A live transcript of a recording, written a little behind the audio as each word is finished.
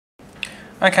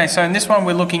Okay, so in this one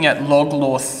we're looking at log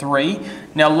law 3.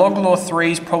 Now log law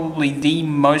 3 is probably the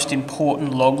most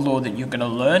important log law that you're going to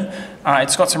learn.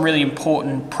 It's got some really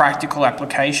important practical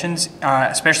applications,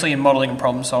 especially in modelling and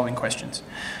problem solving questions.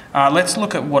 Let's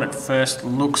look at what it first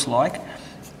looks like.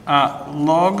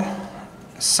 Log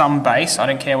some base, I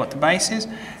don't care what the base is,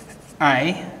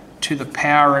 a to the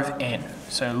power of n.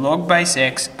 So log base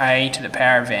x a to the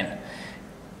power of n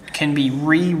can be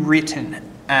rewritten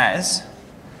as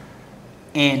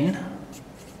n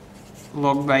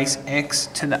log base x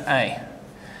to the a.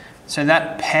 So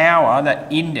that power,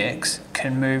 that index,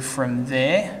 can move from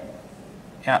there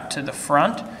out to the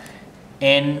front,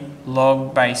 n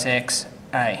log base x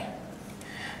a.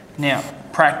 Now,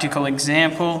 practical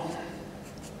example.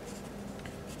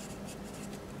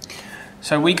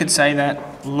 So we could say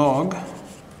that log,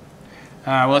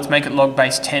 well, let's make it log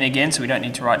base 10 again, so we don't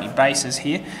need to write any bases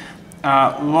here.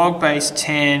 Log base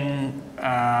 10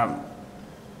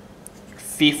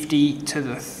 50 to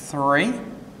the 3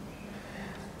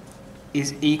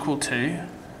 is equal to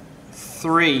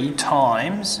 3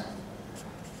 times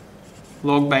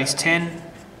log base 10,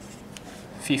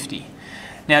 50.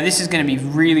 Now this is going to be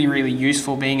really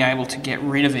useful, being able to get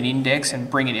rid of an index and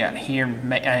bring it out here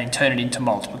and turn it into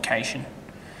multiplication.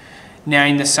 Now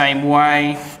in the same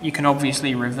way, you can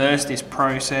obviously reverse this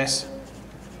process.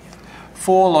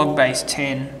 4 log base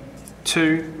 10,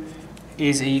 2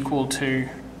 is equal to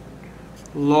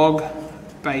log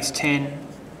base 10,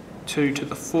 2 to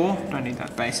the 4, don't need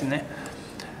that base in there,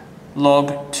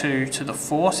 log 2 to the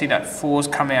 4, see that 4's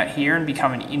come out here and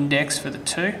become an index for the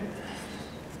 2.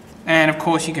 And of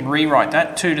course you can rewrite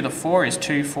that, 2 to the 4 is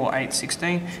 2, 4, 8,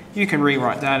 16. You can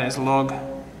rewrite that as log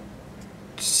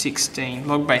 16,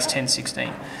 log base 10,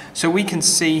 16. So we can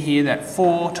see here that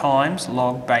 4 times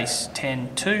log base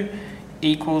 10, 2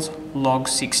 equals log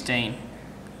 16,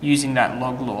 using that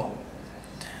log law.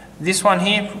 This one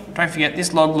here, don't forget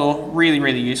this log law,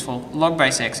 really useful. Log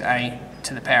base x a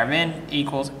to the power of n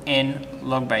equals n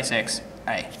log base x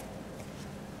a.